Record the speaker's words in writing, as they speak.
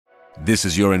This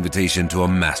is your invitation to a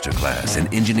masterclass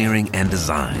in engineering and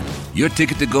design. Your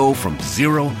ticket to go from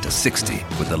 0 to 60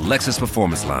 with the Lexus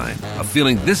Performance Line. A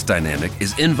feeling this dynamic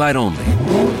is invite only.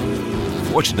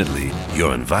 Fortunately,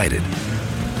 you're invited.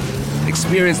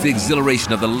 Experience the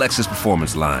exhilaration of the Lexus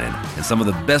Performance Line and some of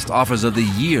the best offers of the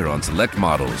year on select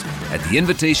models at the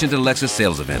Invitation to Lexus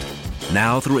sales event,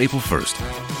 now through April 1st.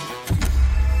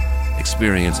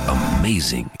 Experience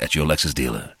amazing at your Lexus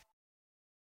dealer.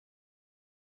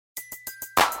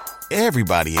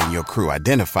 Everybody in your crew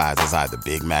identifies as either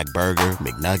Big Mac Burger,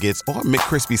 McNuggets, or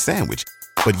McCrispy Sandwich.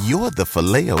 But you're the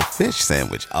Filet-O-Fish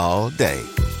Sandwich all day.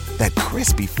 That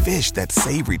crispy fish, that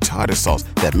savory tartar sauce,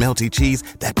 that melty cheese,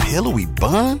 that pillowy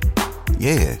bun.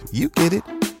 Yeah, you get it.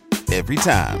 Every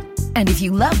time. And if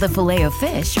you love the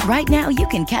Filet-O-Fish, right now you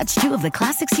can catch two of the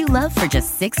classics you love for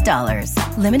just $6.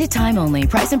 Limited time only.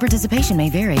 Price and participation may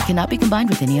vary. Cannot be combined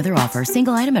with any other offer.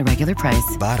 Single item at regular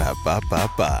price.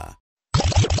 Ba-da-ba-ba-ba.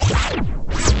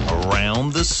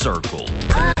 Around the circle.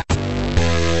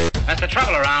 That's the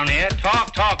trouble around here.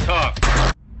 Talk, talk, talk.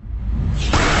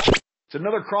 It's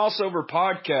another crossover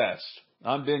podcast.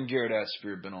 I'm Ben Garrett at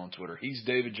Spirit Ben on Twitter. He's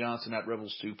David Johnson at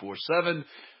Rebels247.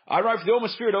 I write for the Ole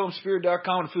Miss Spirit,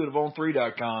 OleMissSpirit.com, and affiliate of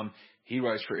On3.com. He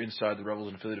writes for Inside the Rebels,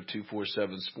 and affiliate of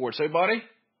 247 Sports. Hey, buddy.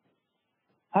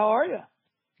 How are you?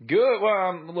 Good. Well,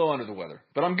 I'm a little under the weather,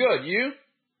 but I'm good. You?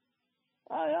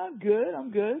 I'm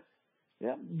good.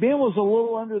 Yeah, Ben was a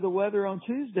little under the weather on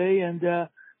Tuesday, and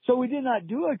so we did not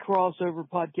do a crossover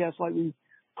podcast like we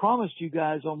promised you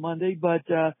guys on Monday, but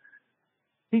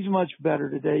he's much better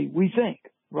today, we think,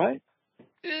 right?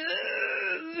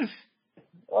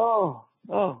 Oh.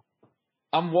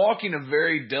 I'm walking a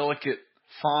very delicate,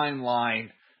 fine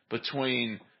line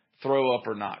between throw up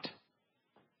or not.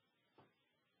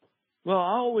 Well,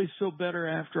 I always feel better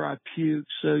after I puke,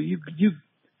 so you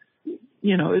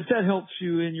know, if that helps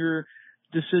you in your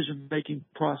decision-making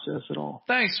process at all.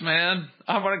 Thanks, man.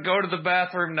 I'm going to go to the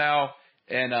bathroom now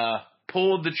and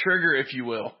pull the trigger, if you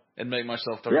will, and make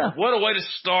myself throw up. What a way to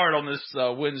start on this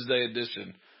Wednesday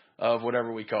edition of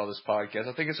whatever we call this podcast.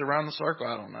 I think it's Around the Circle.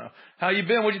 I don't know. How you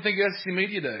been? What do you think of SEC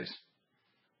Media Days?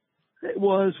 It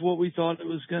was what we thought it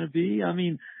was going to be. I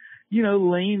mean, you know,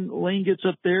 Lane gets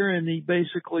up there and he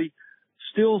basically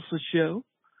steals the show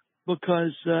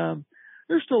because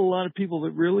there's still a lot of people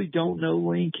that really don't know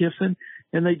Lane Kiffin,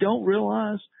 and they don't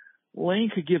realize Lane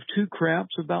could give two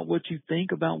craps about what you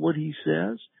think about what he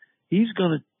says. He's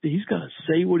gonna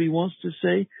say what he wants to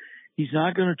say. He's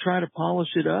not gonna try to polish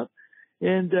it up.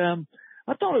 And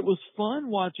I thought it was fun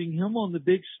watching him on the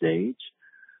big stage.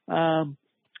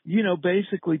 You know,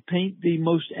 basically paint the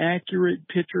most accurate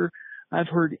picture I've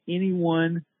heard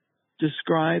anyone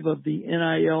describe of the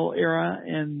NIL era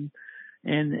and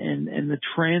the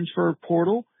transfer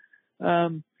portal.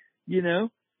 You know,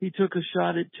 he took a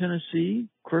shot at Tennessee.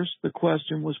 Of course, the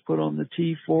question was put on the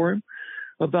tee for him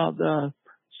about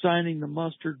signing the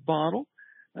mustard bottle.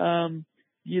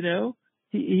 You know,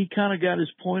 he kind of got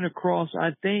his point across.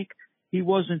 I think he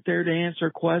wasn't there to answer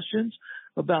questions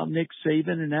about Nick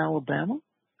Saban in Alabama.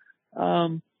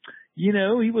 You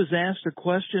know, he was asked a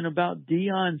question about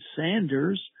Deion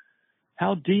Sanders,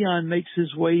 how Deion makes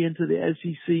his way into the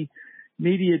SEC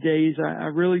Media Days. I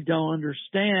really don't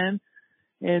understand.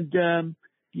 And,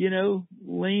 you know,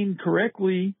 Lane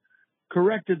correctly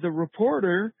corrected the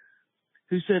reporter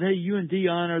who said, hey, you and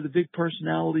Deion are the big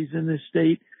personalities in this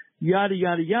state, yada,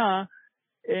 yada, yada.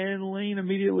 And Lane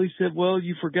immediately said, well,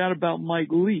 you forgot about Mike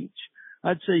Leach.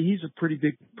 I'd say he's a pretty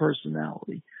big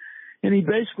personality. And he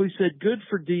basically said, good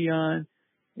for Deion,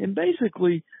 and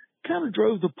basically kind of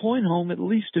drove the point home, at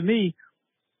least to me.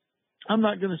 I'm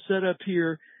not going to set up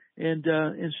here and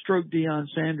stroke Deion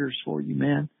Sanders for you,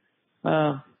 man.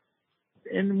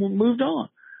 And we moved on.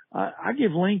 I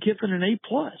give Lane Kiffin an A+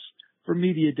 for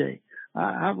Media Day.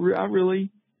 I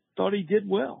really thought he did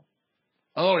well.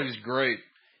 Oh, he's great.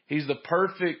 He's the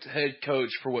perfect head coach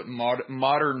for what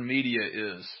modern media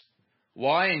is.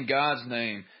 Why in God's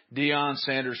name Deion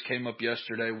Sanders came up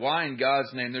yesterday? Why in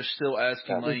God's name they're still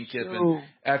asking Lane Kiffin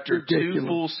after ridiculous. 2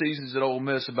 full seasons at Ole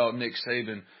Miss about Nick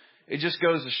Saban? It just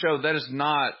goes to show that is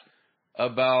not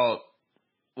about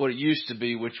what it used to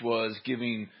be, which was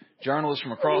giving journalists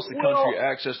from across the country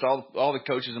access to all the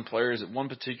coaches and players at one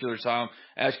particular time,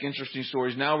 ask interesting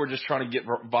stories. Now we're just trying to get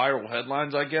viral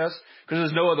headlines, I guess, because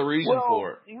there's no other reason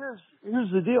for it.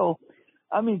 Here's the deal.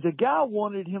 I mean, the guy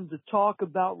wanted him to talk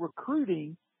about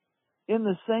recruiting in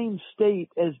the same state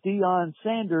as Deion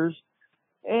Sanders.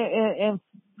 And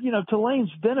you know, to Lane's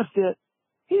benefit,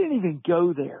 he didn't even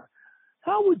go there.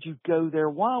 How would you go there?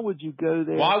 Why would you go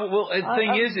there? Well, the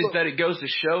thing is that it goes to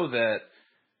show that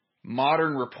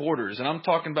modern reporters, and I'm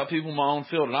talking about people in my own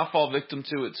field, and I fall victim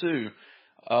to it too.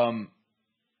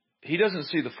 He doesn't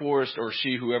see the forest, or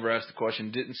she, whoever asked the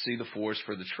question, didn't see the forest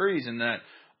for the trees, and that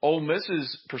Ole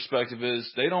Miss's perspective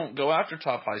is they don't go after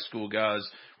top high school guys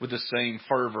with the same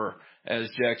fervor as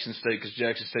Jackson State, because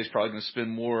Jackson State's probably going to spend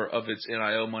more of its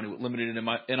NIL money, limited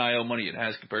NIL money it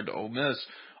has compared to Ole Miss,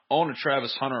 on a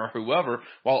Travis Hunter or whoever,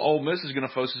 while Ole Miss is going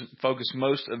to focus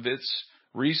most of its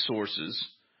resources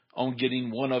on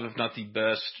getting one of, if not the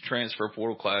best, transfer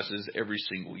portal classes every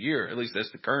single year. At least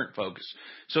that's the current focus.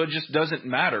 So it just doesn't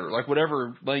matter. Like,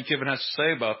 whatever Lane Kiffin has to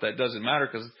say about that doesn't matter,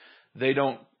 because they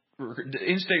don't –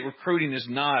 in-state recruiting is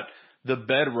not the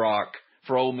bedrock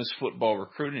for Ole Miss football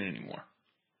recruiting anymore.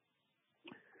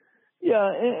 Yeah,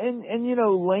 and you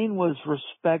know, Lane was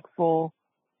respectful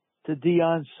to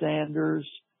Deion Sanders.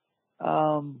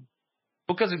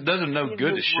 Because it doesn't no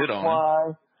good to shit on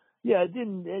him. Yeah,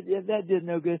 that did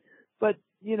no good. But,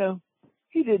 you know,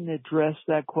 he didn't address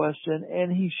that question,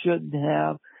 and he shouldn't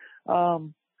have.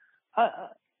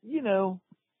 You know,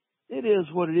 it is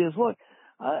what it is. Look,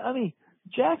 I mean,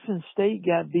 Jackson State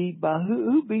got beat by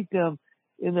who beat them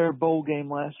in their bowl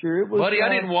game last year? It was, Buddy, I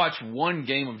didn't watch one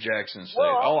game of Jackson State.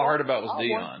 Well, all I heard about was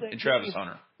Deion and Travis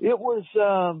Hunter. It was,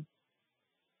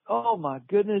 oh my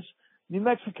goodness, New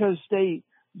Mexico State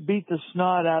beat the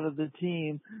snot out of the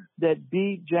team that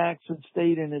beat Jackson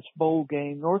State in its bowl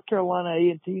game. North Carolina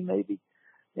A&T maybe,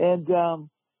 and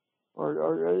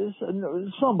or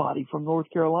somebody from North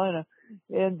Carolina,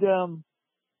 and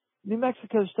New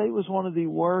Mexico State was one of the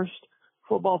worst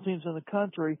football teams in the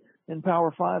country in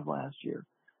Power 5 last year.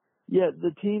 Yet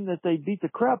the team that they beat the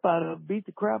crap out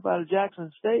of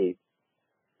Jackson State.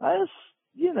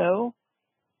 You know,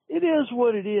 it is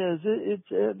what it is.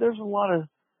 It's there's a lot of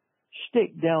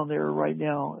shtick down there right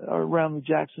now around the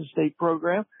Jackson State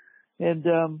program, and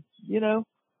you know,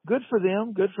 good for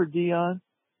them, good for Deion.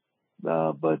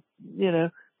 But you know,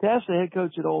 to ask the head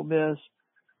coach at Ole Miss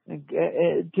and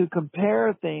to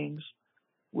compare things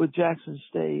with Jackson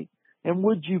State, and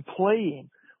would you play him?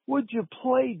 Would you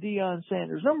play Deion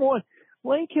Sanders? Number one,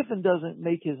 Lane Kiffin doesn't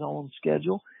make his own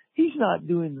schedule. He's not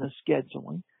doing the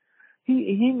scheduling.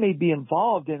 He may be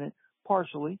involved in it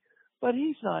partially, but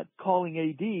he's not calling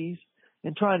ADs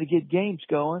and trying to get games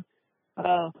going.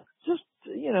 Just,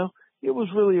 you know, it was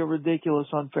really a ridiculous,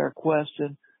 unfair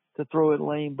question to throw at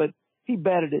Lane, but he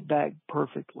batted it back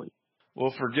perfectly.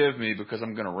 Well, forgive me because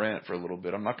I'm going to rant for a little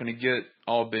bit. I'm not going to get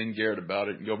all Ben Garrett about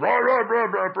it and go, rah, rah, rah,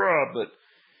 rah, rah, but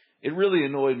it really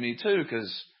annoyed me too,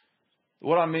 because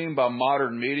what I mean by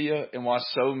modern media and why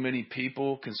so many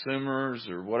people, consumers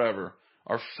or whatever,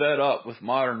 are fed up with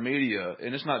modern media,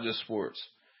 and it's not just sports,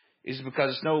 is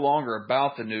because it's no longer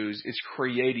about the news, it's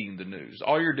creating the news.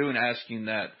 All you're doing asking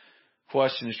that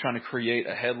question is trying to create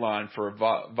a headline for a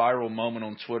viral moment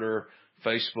on Twitter,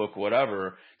 Facebook,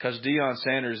 whatever, because Deion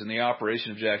Sanders and the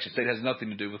operation of Jackson State has nothing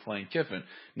to do with Lane Kiffin.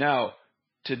 Now,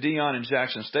 to Deion and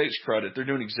Jackson State's credit, they're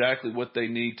doing exactly what they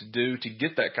need to do to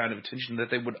get that kind of attention that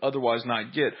they would otherwise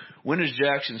not get. When has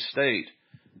Jackson State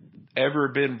ever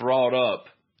been brought up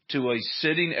to a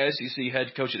sitting SEC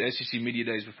head coach at SEC Media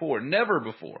Days before? Never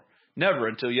before. Never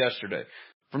until yesterday.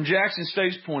 From Jackson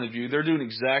State's point of view, they're doing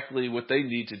exactly what they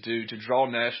need to do to draw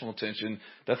national attention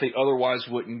that they otherwise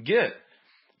wouldn't get.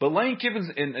 But Lane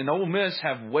Kiffin and Ole Miss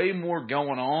have way more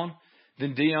going on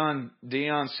than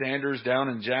Deion Sanders down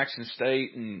in Jackson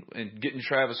State and getting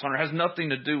Travis Hunter. It has nothing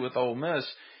to do with Ole Miss,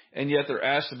 and yet they're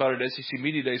asked about it at SEC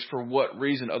Media Days for what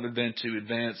reason other than to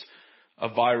advance a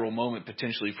viral moment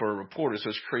potentially for a reporter. So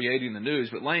it's creating the news.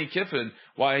 But Lane Kiffin,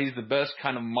 why he's the best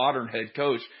kind of modern head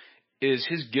coach, is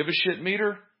his give a shit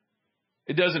meter.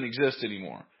 It doesn't exist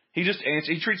anymore. He just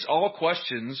he treats all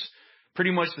questions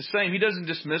pretty much the same. He doesn't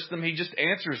dismiss them. He just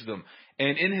answers them.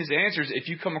 And in his answers, if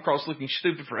you come across looking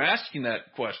stupid for asking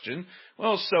that question,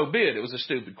 well, so be it. It was a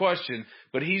stupid question.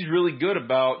 But he's really good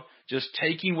about just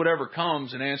taking whatever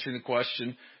comes and answering the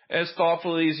question as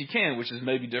thoughtfully as he can, which is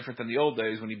maybe different than the old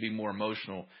days when he'd be more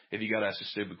emotional if he got asked a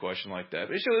stupid question like that.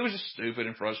 But it was just stupid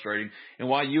and frustrating. And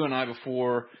why you and I,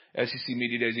 before SEC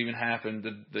Media Days even happened,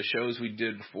 the shows we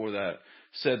did before that,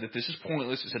 said that this is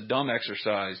pointless, it's a dumb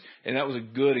exercise, and that was a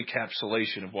good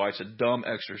encapsulation of why it's a dumb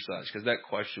exercise, because that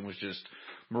question was just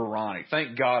moronic.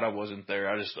 Thank God I wasn't there.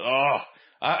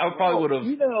 I probably would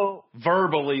have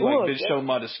verbally been showing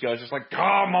my disgust. It's like,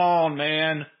 come on,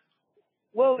 man.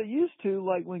 Well, it used to,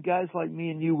 like when guys like me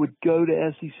and you would go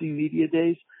to SEC Media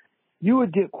Days, you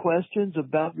would get questions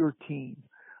about your team,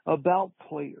 about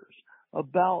players,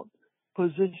 about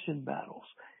position battles.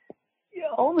 Yeah,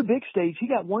 on the big stage, he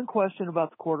got one question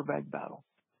about the quarterback battle.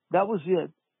 That was it.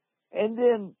 And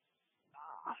then,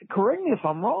 correct me if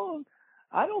I'm wrong,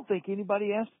 I don't think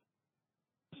anybody asked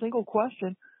a single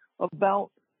question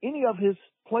about any of his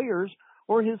players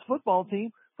or his football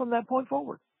team from that point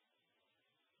forward.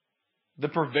 The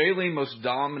prevailing, most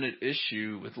dominant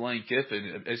issue with Lane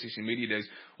Kiffin at SEC Media Days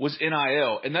was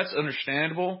NIL, and that's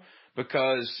understandable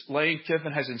because Lane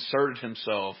Kiffin has inserted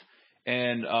himself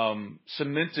and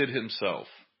cemented himself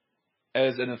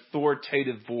as an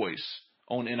authoritative voice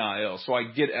on NIL. So I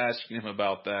get asking him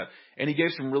about that, and he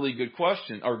gave some really good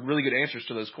questions or really good answers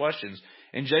to those questions.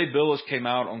 And Jay Billis came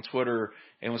out on Twitter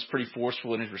and was pretty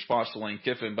forceful in his response to Lane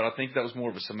Kiffin, but I think that was more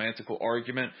of a semantical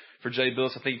argument for Jay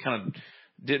Billis. I think he kind of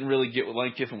didn't really get what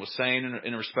Lane Kiffin was saying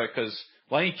in respect, because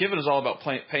Lane Kiffin is all about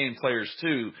paying players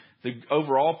too. The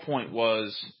overall point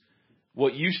was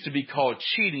what used to be called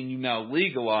cheating, you now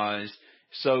legalized.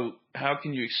 So how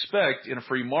can you expect in a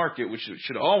free market, which it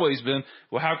should have always been,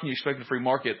 well, how can you expect in a free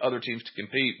market other teams to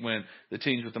compete when the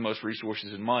teams with the most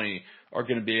resources and money are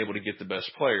going to be able to get the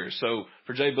best players? So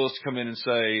for Jay Billis to come in and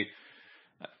say,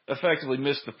 effectively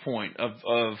missed the point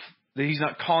of that he's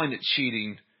not calling it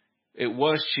cheating. It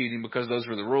was cheating because those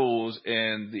were the rules,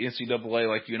 and the NCAA,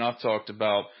 like you and I've talked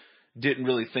about, didn't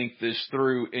really think this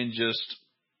through and just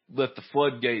let the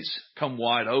floodgates come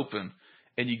wide open,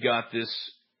 and you got this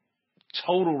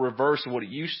total reverse of what it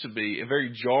used to be, a very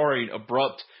jarring,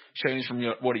 abrupt change from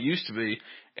what it used to be,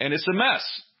 and it's a mess.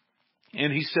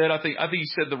 And he said, I think he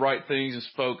said the right things and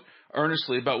spoke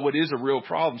earnestly about what is a real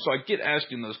problem. So I get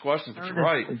asking those questions, but you're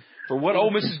right. For what Ole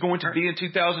Miss is going to be in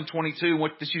 2022,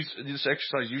 what this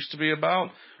exercise used to be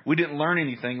about, we didn't learn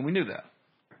anything, and we knew that.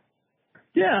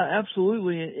 Yeah,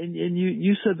 absolutely. And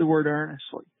you said the word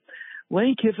earnestly.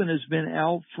 Lane Kiffin has been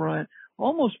out front,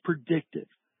 almost predictive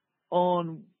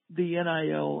on the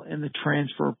NIL and the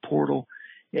transfer portal.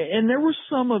 And there was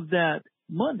some of that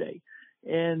Monday.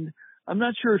 And I'm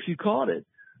not sure if you caught it,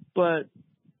 but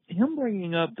him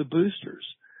bringing up the boosters.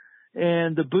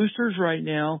 And the boosters right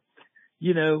now,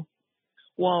 you know,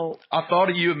 while I thought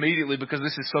of you immediately because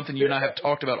this is something you and I have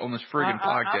talked about on this friggin'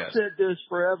 podcast. I've said this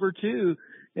forever too,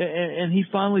 and he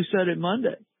finally said it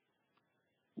Monday.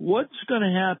 What's going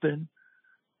to happen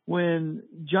when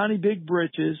Johnny Big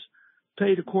Britches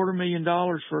paid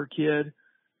 $250,000 for a kid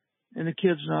and the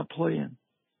kid's not playing?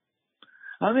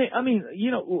 I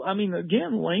mean,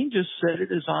 again, Lane just said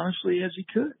it as honestly as he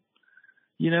could.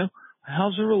 You know,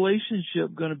 how's the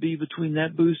relationship going to be between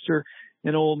that booster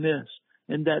and Ole Miss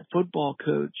and that football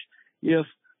coach if,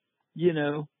 you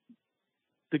know,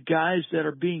 the guys that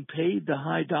are being paid the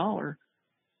high dollar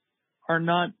are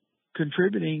not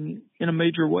contributing in a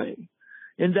major way?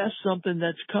 And that's something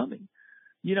that's coming.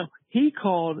 You know, he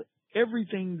called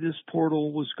everything this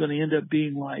portal was going to end up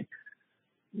being like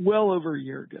well over a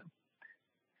year ago.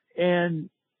 And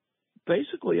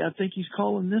basically, I think he's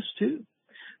calling this too.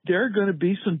 There are going to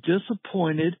be some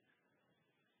disappointed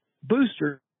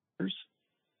boosters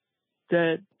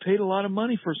that paid a lot of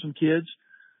money for some kids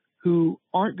who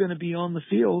aren't going to be on the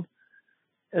field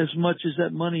as much as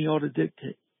that money ought to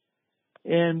dictate.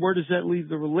 And where does that leave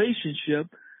the relationship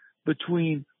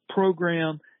between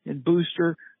program and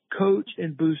booster, coach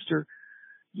and booster?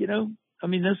 You know, I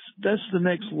mean, that's the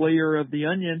next layer of the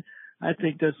onion. I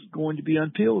think that's going to be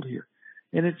unpeeled here.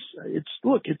 And it's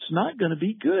not going to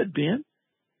be good, Ben.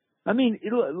 I mean,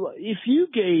 if you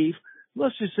gave,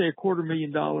 let's just say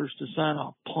 $250,000 to sign a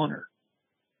punter,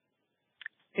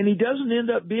 and he doesn't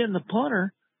end up being the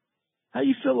punter, how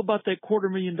you feel about that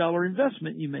 $250,000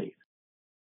 investment you made?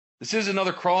 This is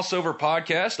another crossover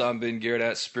podcast. I'm Ben Garrett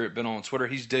at Spirit Ben on Twitter.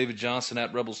 He's David Johnson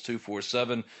at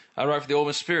Rebels247. I write for the Ole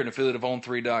Miss Spirit, an affiliate of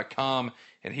On3.com,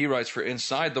 and he writes for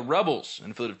Inside the Rebels,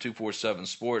 an affiliate of 247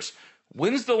 Sports.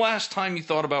 When's the last time you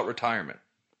thought about retirement?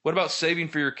 What about saving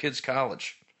for your kids'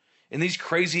 college? In these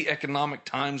crazy economic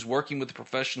times, working with a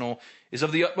professional is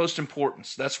of the utmost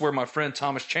importance. That's where my friend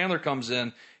Thomas Chandler comes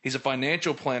in. He's a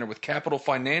financial planner with Capital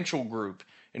Financial Group,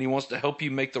 and he wants to help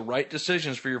you make the right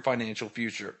decisions for your financial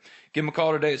future. Give him a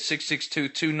call today at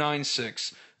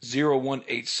 662-296-0186.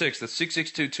 That's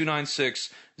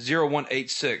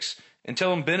 662-296-0186. And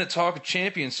tell him Ben at Talk of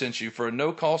Champions sent you for a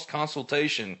no-cost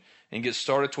consultation, and get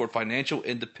started toward financial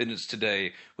independence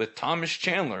today with Thomas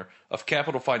Chandler of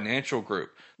Capital Financial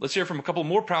Group. Let's hear from a couple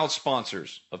more proud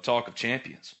sponsors of Talk of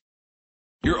Champions.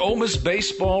 Your Ole Miss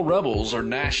baseball Rebels are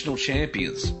national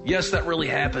champions. Yes, that really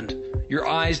happened. Your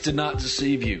eyes did not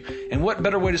deceive you. And what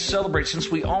better way to celebrate since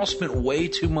we all spent way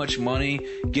too much money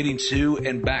getting to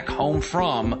and back home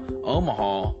from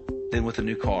Omaha than with a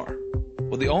new car?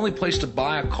 Well, the only place to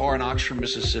buy a car in Oxford,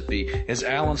 Mississippi is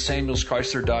Allen Samuels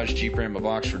Chrysler Dodge Jeep Ram of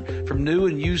Oxford. From new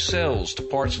and used sales to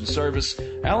parts and service,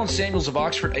 Allen Samuels of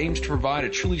Oxford aims to provide a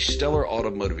truly stellar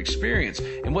automotive experience.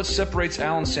 And what separates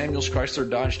Allen Samuels Chrysler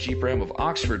Dodge Jeep Ram of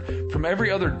Oxford from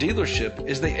every other dealership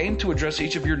is they aim to address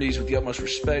each of your needs with the utmost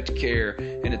respect, care,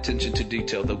 and attention to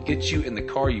detail. They'll get you in the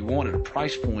car you want at a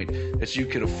price point that you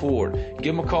can afford.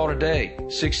 Give them a call today,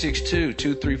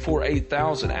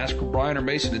 662-234-8000. Ask for Brian or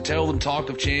Mason to tell them Talk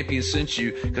of Champions sent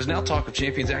you, because now Talk of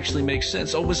Champions actually makes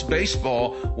sense. Ole Miss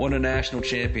baseball won a national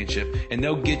championship, and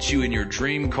they'll get you in your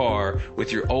dream car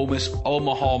with your Ole Miss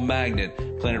Omaha magnet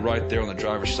planted right there on the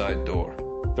driver's side door.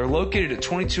 They're located at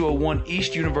 2201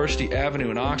 East University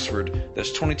Avenue in Oxford. That's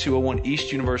 2201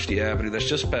 East University Avenue. That's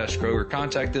just past Kroger.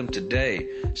 Contact them today,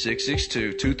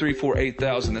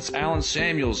 662-234-8000. That's Allen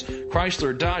Samuels,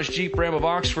 Chrysler Dodge Jeep Ram of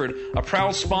Oxford, a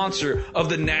proud sponsor of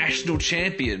the national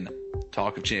champion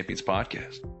Talk of Champions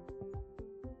podcast.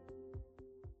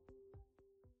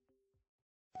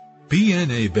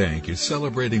 BNA Bank is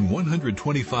celebrating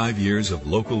 125 years of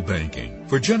local banking.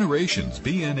 For generations,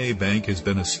 BNA Bank has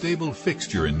been a stable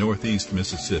fixture in Northeast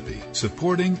Mississippi,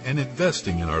 supporting and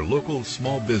investing in our local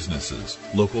small businesses,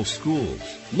 local schools,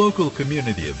 local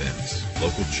community events,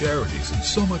 local charities, and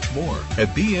so much more.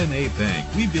 At BNA Bank,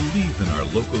 we believe in our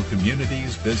local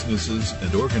communities, businesses,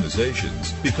 and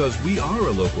organizations because we are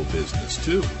a local business,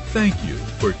 too. Thank you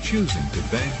for choosing to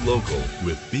bank local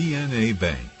with BNA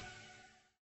Bank.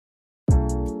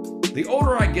 The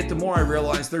older I get, the more I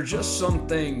realize there are just some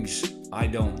things I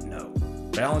don't know.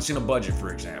 Balancing a budget,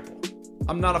 for example.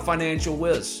 I'm not a financial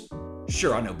whiz.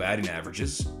 Sure, I know batting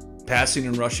averages, passing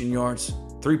and rushing yards,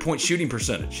 three-point shooting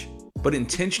percentage. But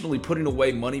intentionally putting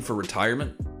away money for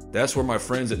retirement? That's where my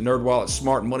friends at NerdWallet's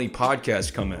Smart Money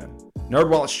Podcast come in.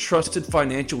 NerdWallet's trusted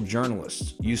financial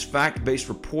journalists use fact-based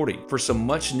reporting for some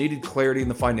much-needed clarity in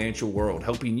the financial world,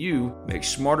 helping you make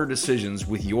smarter decisions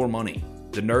with your money.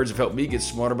 The nerds have helped me get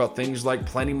smart about things like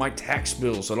planning my tax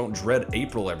bill so I don't dread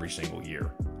April every single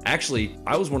year. Actually,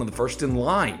 I was one of the first in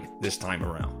line this time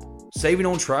around. Saving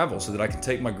on travel so that I can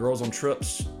take my girls on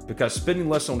trips, because spending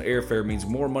less on airfare means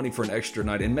more money for an extra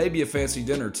night and maybe a fancy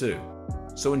dinner too.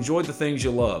 So enjoy the things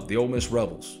you love, the Ole Miss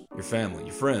Rebels, your family,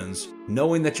 your friends,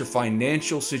 knowing that your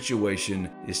financial situation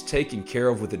is taken care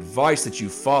of with advice that you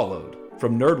followed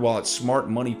from NerdWallet's Smart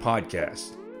Money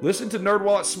Podcast. Listen to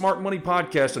NerdWallet's Smart Money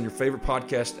Podcast on your favorite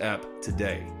podcast app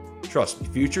today. Trust me,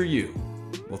 future you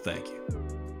will thank you.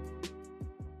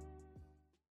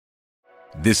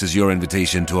 This is your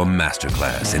invitation to a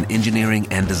masterclass in engineering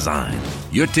and design.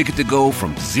 Your ticket to go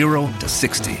from 0 to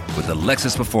 60 with the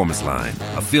Lexus Performance Line.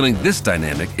 A feeling this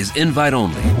dynamic is invite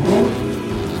only.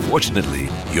 Fortunately,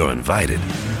 you're invited.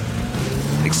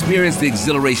 Experience the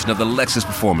exhilaration of the Lexus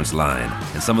Performance Line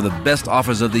and some of the best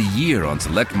offers of the year on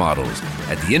select models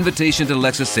at the Invitation to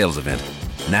Lexus sales event,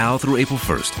 now through April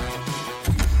 1st.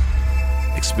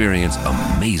 Experience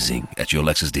amazing at your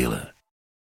Lexus dealer.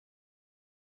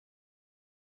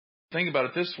 Think about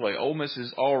it this way. Ole Miss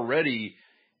is already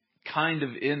kind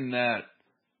of in that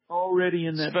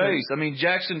space. I mean,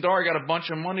 Jackson Dart got a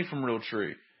bunch of money from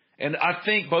Realtree. And I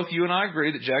think both you and I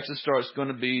agree that Jackson Dart's going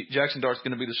to be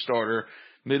the starter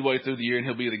midway through the year, and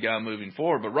he'll be the guy moving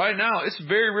forward. But right now, it's a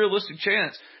very realistic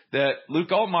chance that Luke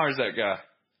Altmaier's that guy,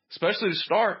 especially to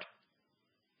start.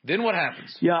 Then what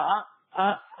happens? Yeah,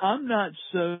 I'm not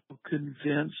so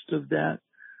convinced of that.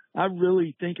 I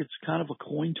really think it's kind of a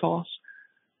coin toss.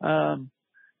 But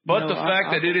the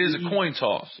fact that it is a coin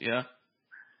toss, yeah?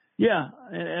 Yeah,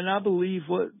 and I believe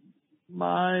what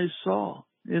my eyes saw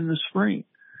in the spring.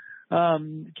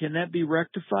 Can that be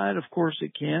rectified? Of course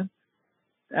it can.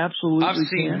 Absolutely. I've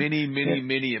seen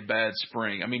many a bad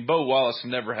spring. I mean, Bo Wallace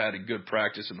never had a good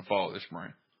practice in the fall of this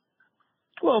spring.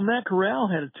 Well, Matt Corral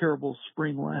had a terrible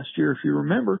spring last year, if you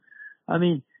remember. I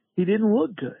mean, he didn't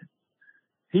look good.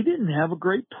 He didn't have a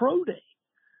great pro day.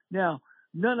 Now,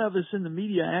 none of us in the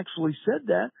media actually said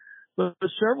that, but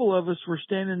several of us were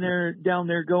standing down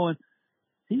there going,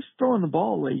 he's throwing the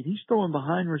ball late. He's throwing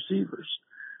behind receivers.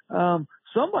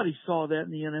 Somebody saw that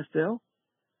in the NFL.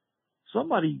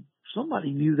 Somebody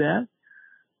knew that.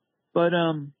 But,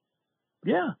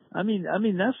 yeah, I mean,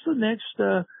 that's the next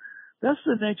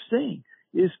thing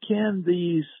is, can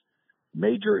these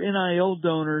major NIL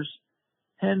donors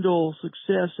handle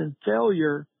success and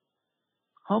failure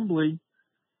humbly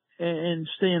and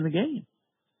stay in the game?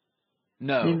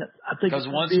 No, because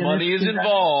once money is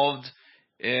involved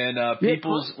in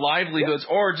people's livelihoods,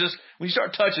 or just when you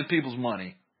start touching people's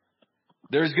money,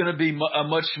 there's going to be a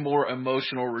much more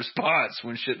emotional response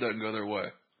when shit doesn't go their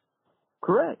way.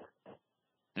 Correct.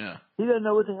 Yeah. He doesn't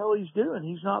know what the hell he's doing.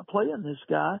 He's not playing this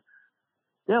guy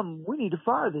them, we need to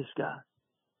fire this guy.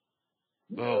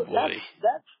 Oh boy.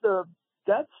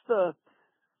 That's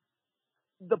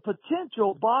the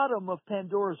potential bottom of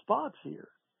Pandora's box here.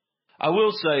 I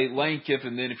will say, Lane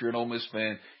Kiffin, then, if you're an Ole Miss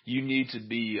fan, you need to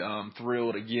be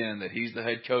thrilled again that he's the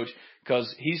head coach,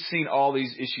 because he's seen all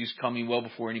these issues coming well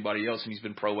before anybody else, and he's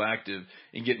been proactive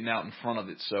in getting out in front of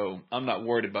it. So I'm not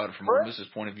worried about it from Ole Miss's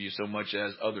point of view so much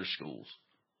as other schools.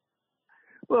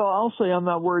 Well, I'll say I'm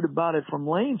not worried about it from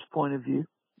Lane's point of view.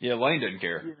 Yeah, Lane doesn't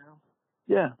care.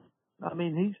 Yeah. I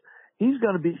mean, he's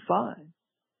going to be fine.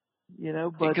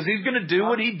 But because he's going to do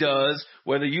what he does,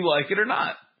 whether you like it or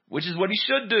not, which is what he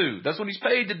should do. That's what he's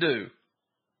paid to do.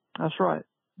 That's right.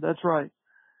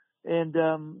 And,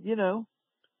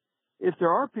 if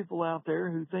there are people out there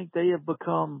who think they have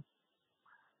become,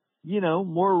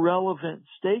 more relevant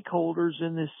stakeholders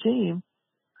in this team,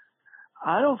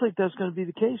 I don't think that's going to be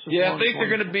the case. Yeah, I think they're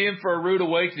going to be in for a rude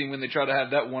awakening when they try to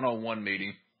have that one-on-one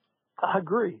meeting. I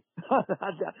agree.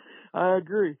 I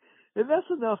agree. And that's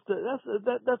enough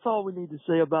that's all we need to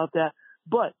say about that.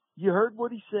 But you heard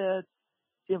what he said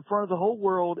in front of the whole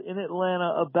world in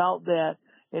Atlanta about that.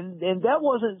 And that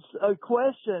wasn't a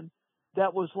question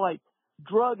that was like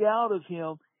drug out of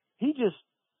him. He just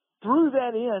threw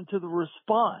that into the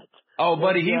response. Oh,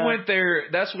 buddy, he went there.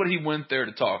 That's what he went there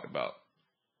to talk about.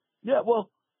 Yeah, well,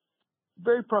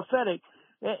 very prophetic.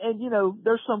 And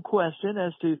there's some question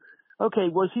as to, okay,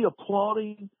 was he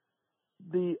applauding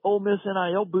the Ole Miss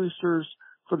NIL boosters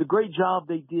for the great job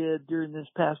they did during this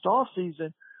past off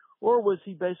season, or was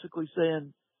he basically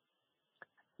saying,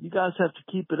 you guys have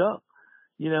to keep it up?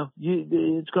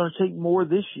 It's going to take more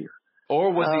this year.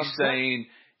 Or was he saying,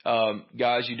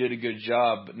 guys, you did a good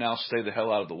job, but now stay the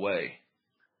hell out of the way?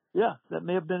 Yeah, that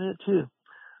may have been it too.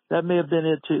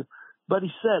 But he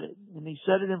said it, and he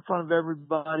said it in front of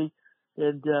everybody,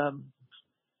 and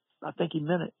I think he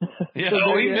meant it. Yeah,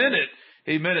 he meant it.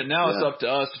 He meant it. Now it's up to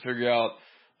us to figure out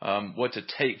what to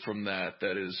take from that.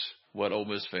 That is what Ole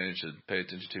Miss fans should pay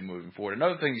attention to moving forward.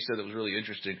 Another thing he said that was really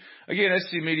interesting. Again,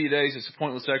 SEC Media Days, it's a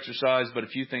pointless exercise, but a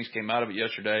few things came out of it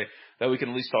yesterday that we can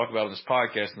at least talk about on this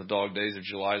podcast in the dog days of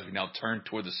July as we now turn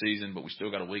toward the season, but we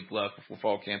still got a week left before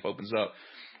fall camp opens up.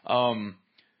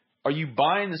 Are you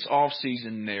buying this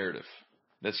off-season narrative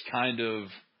that's kind of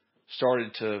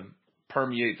started to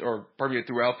permeate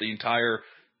throughout the entire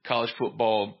college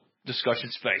football discussion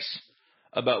space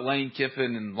about Lane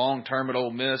Kiffin and long-term at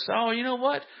Ole Miss? Oh, you know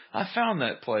what? I found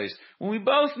that place. When we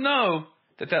both know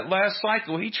that last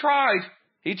cycle, he tried.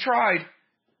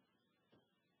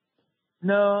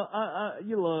 No,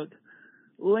 you look,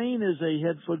 Lane is a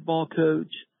head football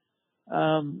coach.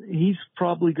 He's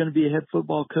probably going to be a head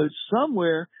football coach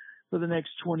somewhere for the next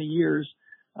 20 years.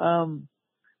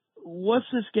 What's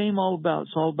this game all about?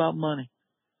 It's all about money.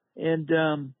 And,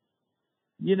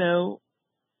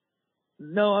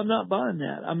 no, I'm not buying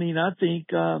that. I mean, I think,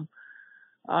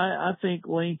 I think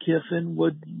Lane Kiffin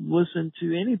would listen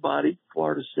to anybody,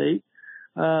 Florida State,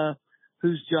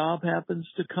 whose job happens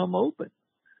to come open.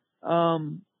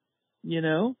 The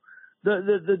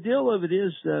deal of it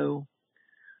is, though,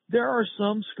 there are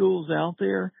some schools out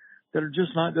there that are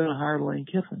just not going to hire Lane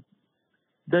Kiffin.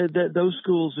 Those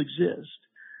schools exist.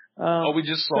 We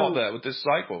just saw that with this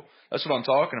cycle. That's what I'm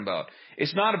talking about.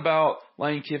 It's not about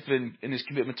Lane Kiffin and his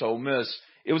commitment to Ole Miss.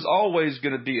 It was always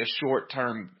going to be a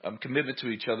short-term commitment to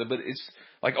each other, but it's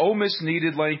like Ole Miss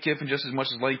needed Lane Kiffin just as much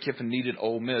as Lane Kiffin needed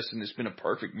Ole Miss, and it's been a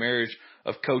perfect marriage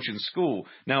of coach and school.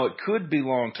 Now, it could be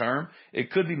long-term.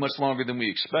 It could be much longer than we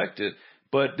expected,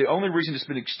 but the only reason it's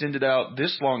been extended out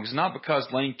this long is not because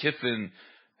Lane Kiffin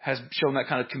has shown that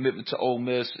kind of commitment to Ole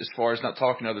Miss as far as not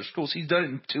talking to other schools. He's done it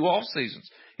in 2 off seasons.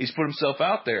 He's put himself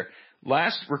out there.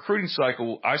 Last recruiting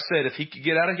cycle, I said if he could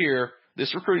get out of here,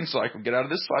 this recruiting cycle, get out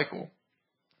of this cycle,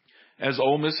 as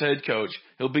Ole Miss head coach,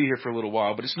 he'll be here for a little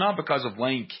while. But it's not because of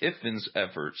Lane Kiffin's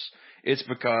efforts. It's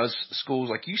because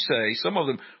schools, like you say, some of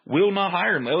them will not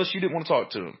hire him. LSU didn't want to talk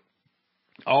to him.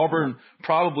 Auburn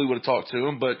probably would have talked to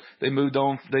him, but they moved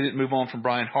on. They didn't move on from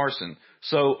Brian Harsin.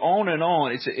 So on and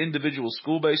on. It's an individual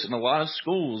school base, and a lot of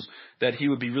schools that he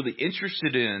would be really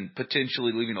interested in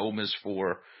potentially leaving Ole Miss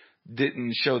for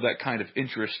didn't show that kind of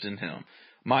interest in him.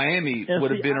 Miami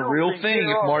would have been a real thing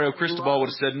if Mario Cristobal would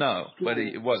have said no, but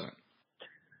it wasn't.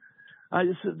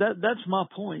 That's my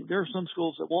point. There are some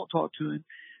schools that won't talk to him.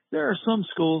 There are some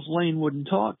schools Lane wouldn't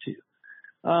talk to.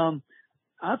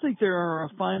 I think there are a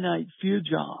finite few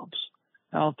jobs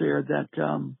out there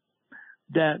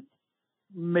that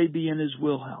may be in his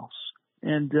wheelhouse.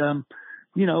 And,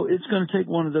 it's going to take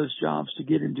one of those jobs to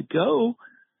get him to go.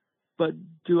 But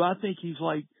do I think he's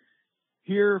like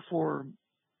here for,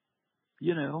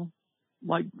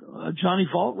 like Johnny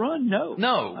Vaught run? No.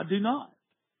 No. I do not.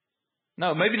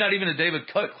 No, maybe not even a David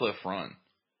Cutcliffe run.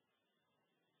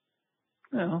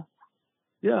 No.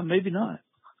 Yeah, maybe not.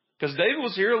 Because David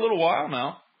was here a little while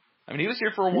now. I mean, he was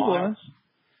here for a while. He was.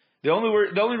 The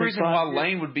only reason why years.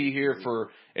 Lane would be here for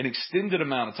an extended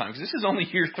amount of time, because this is only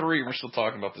year 3 and we're still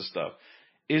talking about this stuff,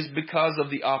 is because of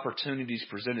the opportunities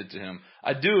presented to him.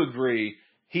 I do agree.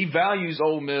 He values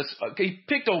Ole Miss. He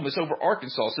picked Ole Miss over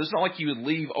Arkansas, so it's not like he would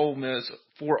leave Ole Miss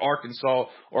for Arkansas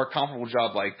or a comparable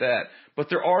job like that. But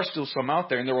there are still some out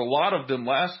there, and there were a lot of them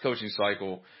last coaching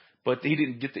cycle, but he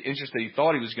didn't get the interest that he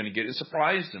thought he was going to get. It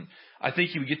surprised him. I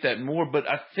think he would get that more, but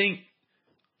I think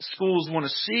schools want to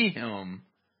see him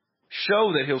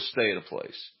show that he'll stay at a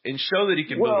place and show that he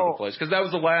can build at a place, because that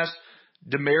was the last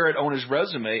demerit on his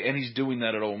resume, and he's doing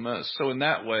that at Ole Miss. So in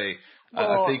that way,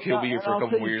 I think he'll be here for a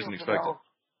couple more years than expected.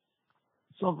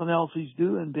 Something else he's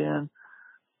doing, Ben,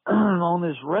 on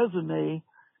his resume,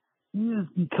 he is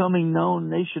becoming known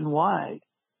nationwide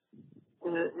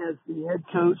as the head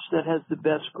coach that has the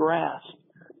best grasp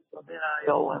of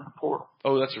NIL and the portal.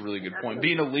 Oh, that's a really good point.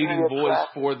 Being a leading voice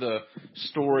for the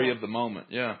story of the moment,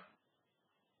 yeah.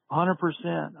 100%.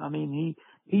 I mean,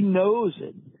 he knows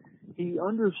it. He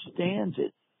understands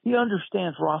it. He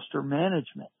understands roster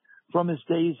management from his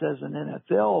days as an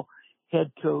NFL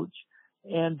head coach.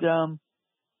 And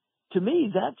to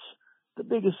me, that's the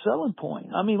biggest selling point.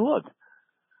 I mean, look,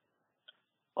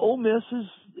 Ole Miss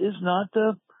is not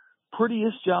the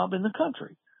prettiest job in the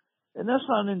country. And that's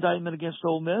not an indictment against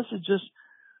Ole Miss. It's just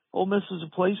Ole Miss is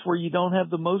a place where you don't have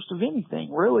the most of anything,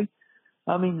 really.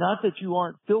 I mean, not that you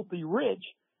aren't filthy rich.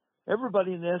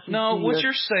 Everybody in the SEC. No, what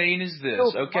you're saying is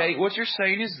this, okay? What you're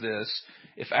saying is this.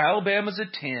 If Alabama's a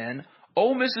 10,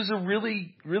 Ole Miss is a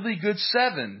really, really good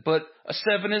 7, but a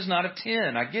 7 is not a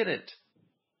 10. I get it.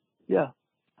 Yeah.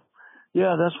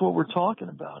 Yeah, that's what we're talking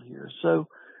about here. So,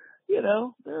 you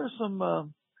know, there's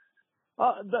some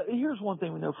here's one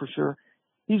thing we know for sure.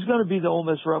 He's going to be the Ole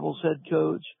Miss Rebels head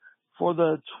coach for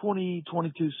the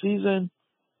 2022 season.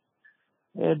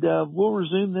 And we'll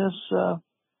resume this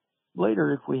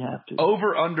later if we have to.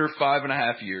 Over under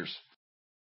 5.5 years.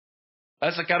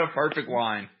 That's a kind of perfect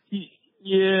line.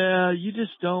 Yeah, you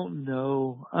just don't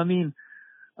know. I mean,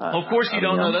 of course you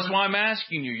don't know. That's why I'm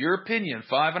asking you. Your opinion,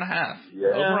 5.5. Yeah.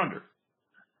 Over under.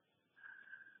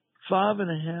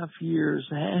 5.5 years.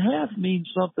 Half means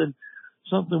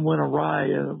something went awry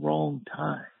at the wrong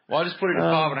time. Well, I just put it at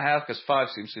 5.5 because 5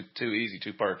 seems too easy,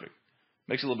 too perfect.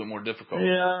 Makes it a little bit more difficult.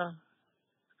 Yeah.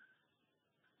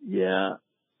 Yeah.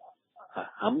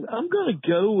 I'm going to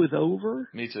go with over.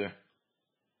 Me too.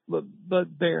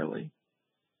 But barely.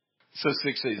 So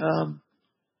 6 seasons.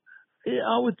 Yeah,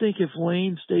 I would think if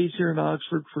Lane stays here in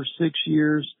Oxford for 6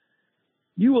 years,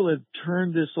 you will have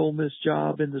turned this Ole Miss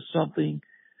job into something.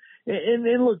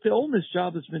 And look, the Ole Miss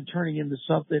job has been turning into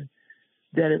something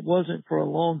that it wasn't for a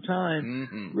long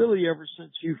time, really ever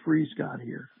since Hugh Freeze got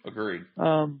here. Agreed.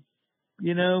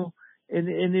 You know, and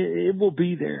it will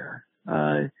be there.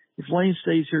 If Lane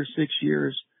stays here 6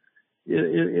 years,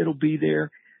 it'll be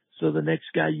there. So the next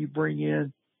guy you bring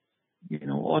in, you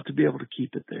know, ought to be able to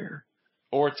keep it there.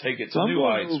 Or take it to new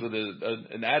heights with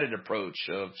an added approach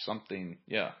of something.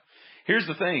 Yeah. Here's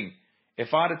the thing.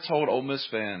 If I'd have told Ole Miss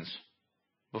fans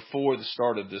before the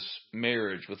start of this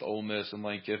marriage with Ole Miss and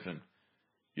Lane Kiffin,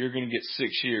 you're going to get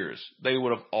 6 years, they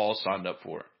would have all signed up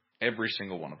for it. Every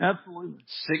single one of them. Absolutely.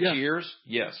 6 years?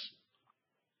 Yes.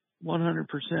 100%.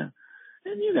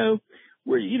 And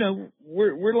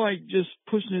we're like just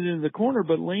pushing it into the corner,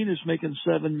 but Lane is making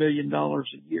 $7 million a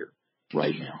year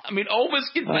right now. I mean, Ole Miss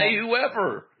can pay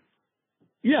whoever.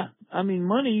 Yeah. I mean,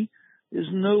 money is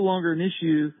no longer an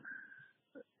issue.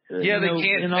 Yeah, they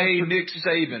can't pay Nick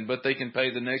Saban, but they can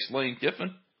pay the next Lane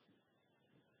Kiffin.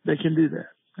 They can do that.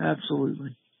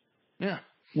 Absolutely. Yeah.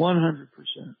 100%.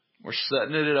 We're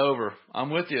setting it over. I'm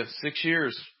with you. 6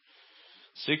 years.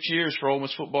 6 years for Ole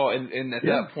Miss football. And at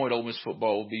that point, Ole Miss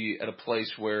football will be at a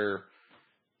place where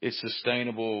it's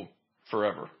sustainable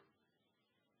forever.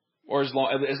 Or as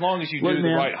long as you do the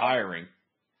right hiring.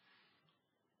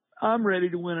 I'm ready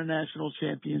to win a national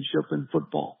championship in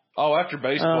football. Oh, after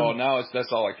baseball, now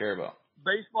that's all I care about.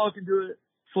 Baseball can do it.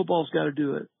 Football's got to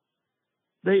do it.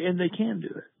 They can do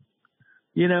it.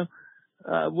 You know,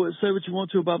 say what you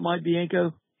want to about Mike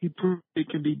Bianco. He proved it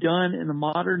can be done in the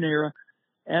modern era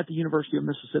at the University of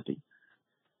Mississippi.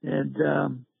 And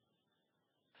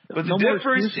but the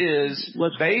difference is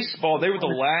baseball, they were the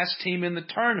last team in the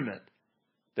tournament.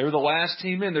 They were the last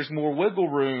team in. There's more wiggle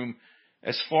room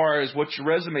as far as what your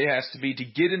resume has to be to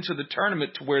get into the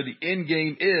tournament to where the end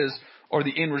game is or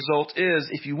the end result is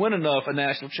if you win enough a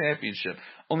national championship.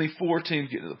 Only 4 teams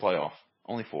get to the playoff.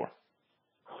 Only 4.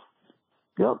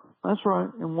 Yep, that's right.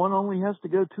 And one only has to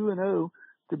go 2-0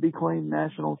 to be claimed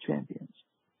national champions.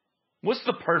 What's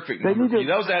the perfect number for you?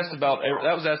 That was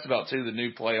asked about too, the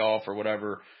new playoff or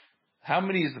whatever. How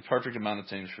many is the perfect amount of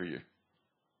teams for you?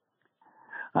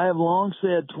 I have long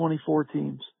said 24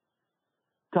 teams.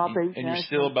 Top 8 and you're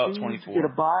still about 24. Get a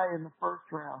bye in the first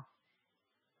round.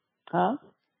 Huh?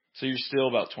 So you're still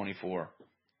about 24.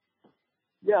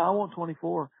 Yeah, I want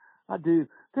 24. I do.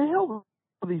 The hell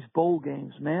with these bowl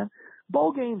games, man.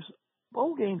 Bowl games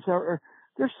are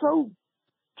they're so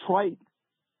trite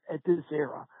at this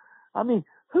era. I mean,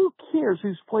 who cares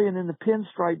who's playing in the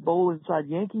Pinstripe Bowl inside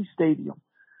Yankee Stadium?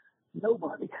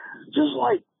 Nobody. Just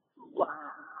like,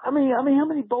 I mean, how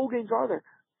many bowl games are there?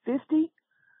 50?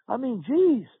 I mean,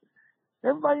 geez.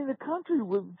 Everybody in the country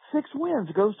with 6 wins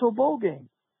goes to a bowl game.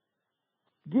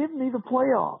 Give me the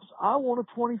playoffs. I want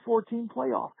a 24-team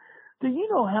playoff. Do you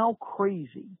know how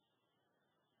crazy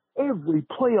every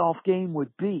playoff game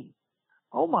would be?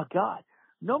 Oh, my God.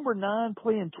 Number 9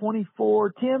 playing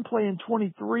 24, 10 playing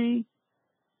 23.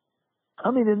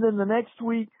 I mean, and then the next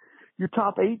week, your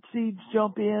top 8 seeds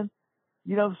jump in,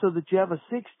 you know, so that you have a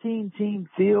 16-team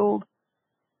field.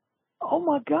 Oh,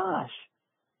 my gosh.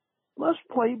 Let's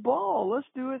play ball. Let's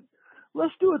do it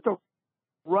the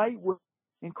right way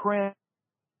and crown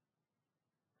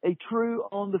a true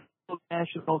on-the-field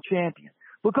national champion.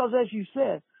 Because, as you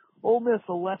said, Ole Miss,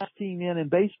 the last team in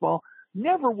baseball,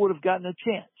 never would have gotten a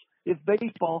chance if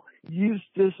baseball used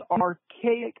this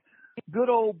archaic, good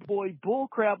old boy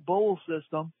bullcrap bowl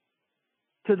system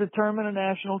to determine a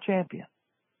national champion.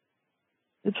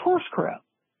 It's horse crap.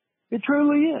 It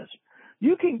truly is.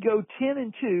 You can go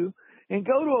 10-2 and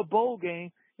go to a bowl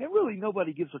game, and really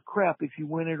nobody gives a crap if you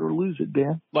win it or lose it,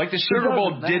 Ben. Like the Sugar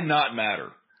Bowl did not matter.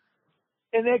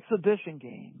 An exhibition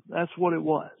game. That's what it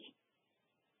was.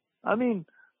 I mean,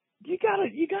 you gotta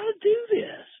do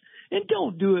this. And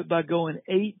don't do it by going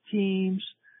 8 teams.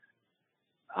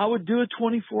 I would do a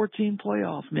 24-team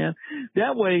playoff, man.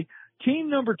 That way, team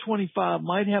number 25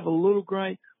 might have a little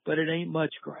gripe, but it ain't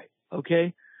much gripe,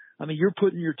 okay? I mean, you're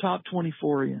putting your top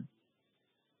 24 in.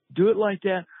 Do it like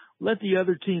that. Let the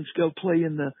other teams go play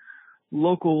in the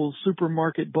local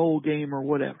supermarket bowl game or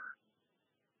whatever.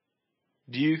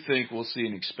 Do you think we'll see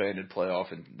an expanded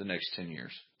playoff in the next 10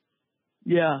 years?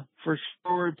 Yeah, for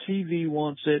sure. TV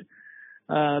wants it.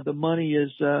 The money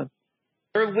is they're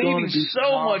leaving so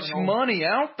phenomenal. Much money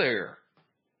out there.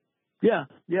 Yeah,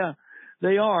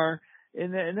 they are.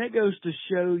 And that goes to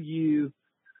show you,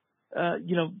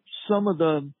 some of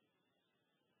the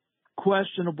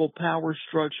questionable power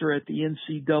structure at the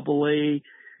NCAA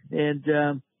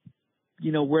and,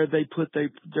 where they put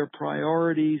their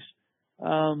priorities,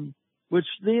 which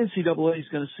the NCAA is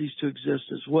going to cease to exist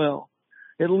as well.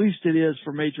 At least it is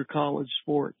for major college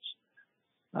sports.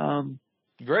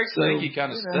 Greg Sankey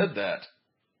kind of said that.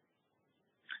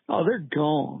 Oh, they're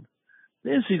gone. The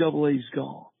NCAA's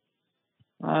gone.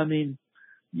 I mean,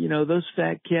 those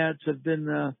fat cats have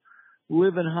been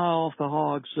living high off the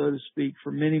hog, so to speak,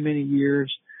 for many, many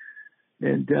years.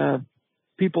 And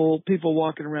people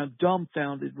walking around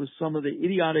dumbfounded with some of the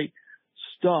idiotic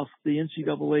stuff the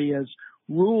NCAA has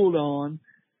ruled on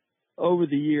over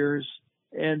the years.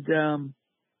 And,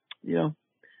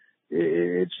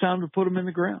 it's time to put them in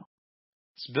the ground.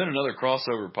 It's been another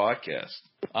crossover podcast.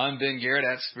 I'm Ben Garrett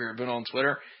at Spirit Ben on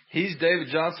Twitter. He's David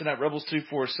Johnson at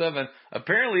Rebels247.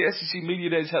 Apparently, SEC Media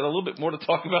Days had a little bit more to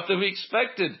talk about than we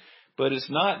expected, but it's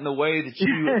not in the way that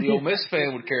you, the Ole Miss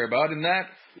fan, would care about. And that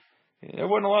there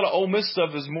wasn't a lot of Ole Miss stuff.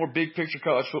 It was more big picture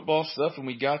college football stuff, and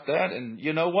we got that. And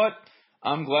you know what?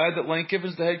 I'm glad that Lane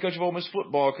Kiffin's the head coach of Ole Miss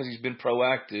football because he's been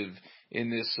proactive in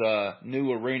this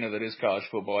new arena that is college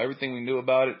football. Everything we knew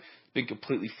about it has been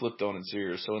completely flipped on its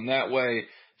ears. So in that way,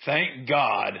 thank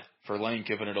God for Lane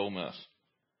Kiffin at Ole Miss.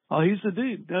 Oh, he's the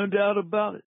dude. No doubt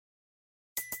about it.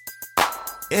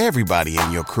 Everybody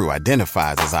in your crew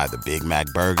identifies as either Big Mac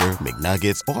Burger,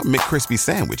 McNuggets, or McCrispy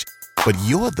Sandwich. But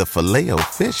you're the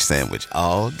Filet-O-Fish Sandwich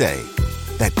all day.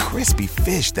 That crispy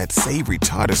fish, that savory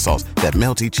tartar sauce, that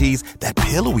melty cheese, that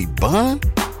pillowy bun.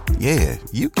 Yeah,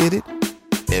 you get it.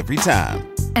 Every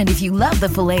time. And if you love the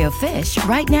Filet-O-Fish,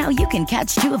 right now you can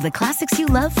catch 2 of the classics you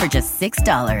love for just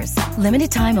 $6.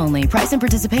 Limited time only. Price and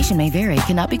participation may vary.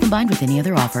 Cannot be combined with any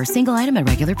other offer. Single item at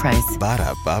regular price.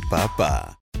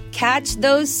 Ba-da-ba-ba-ba. Catch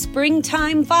those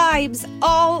springtime vibes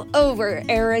all over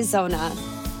Arizona.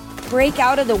 Break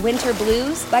out of the winter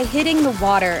blues by hitting the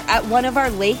water at one of our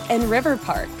lake and river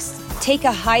parks. Take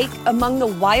a hike among the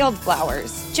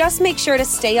wildflowers. Just make sure to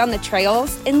stay on the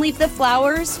trails and leave the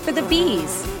flowers for the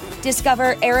bees.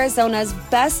 Discover Arizona's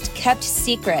best kept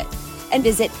secret, and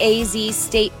visit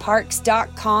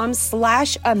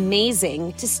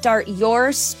azstateparks.com/amazing to start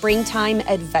your springtime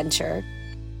adventure.